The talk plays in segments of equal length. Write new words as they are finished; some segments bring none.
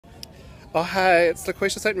Oh hey, it's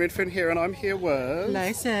LaQuisha St. Redfern here, and I'm here with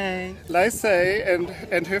L.B.C.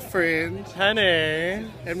 and her friend Honey.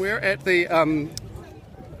 and we're at the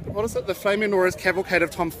what is it? The Flaming Nora's Cavalcade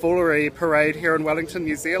of Tomfoolery parade here in Wellington,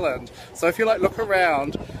 New Zealand. So if you look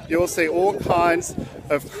around, you'll see all kinds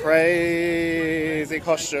of crazy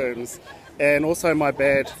costumes, and also my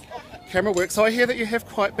bad camera work. So I hear that you have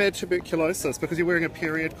quite bad tuberculosis because you're wearing a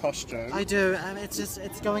period costume. I do, and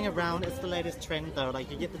it's going around. It's the latest trend though.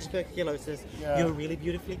 Like you get the tuberculosis, you're really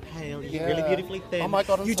beautifully pale, you're really beautifully thin. Oh my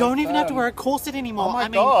god, you don't even have to wear a corset anymore. Oh my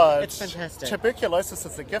mean, god, it's fantastic. Tuberculosis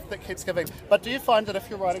is the gift that keeps giving. But do you find that if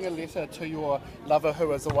you're writing a letter to your lover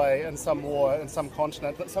who is away in some war, in some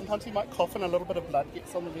continent, that sometimes he might cough and a little bit of blood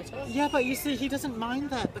gets on the letter? Yeah, but you see, he doesn't mind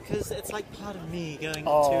that because it's like part of me going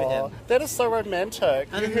to him. That is so romantic.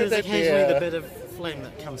 And then there's occasionally the bit of flame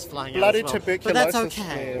that comes flying bloody out as well. tuberculosis. But that's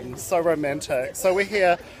okay. Flame. So romantic. So we're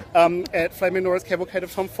here at Flaming Nora's Cavalcade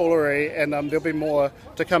of Tomfoolery, and there'll be more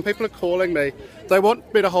to come. People are calling me. They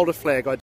want me to hold a flag.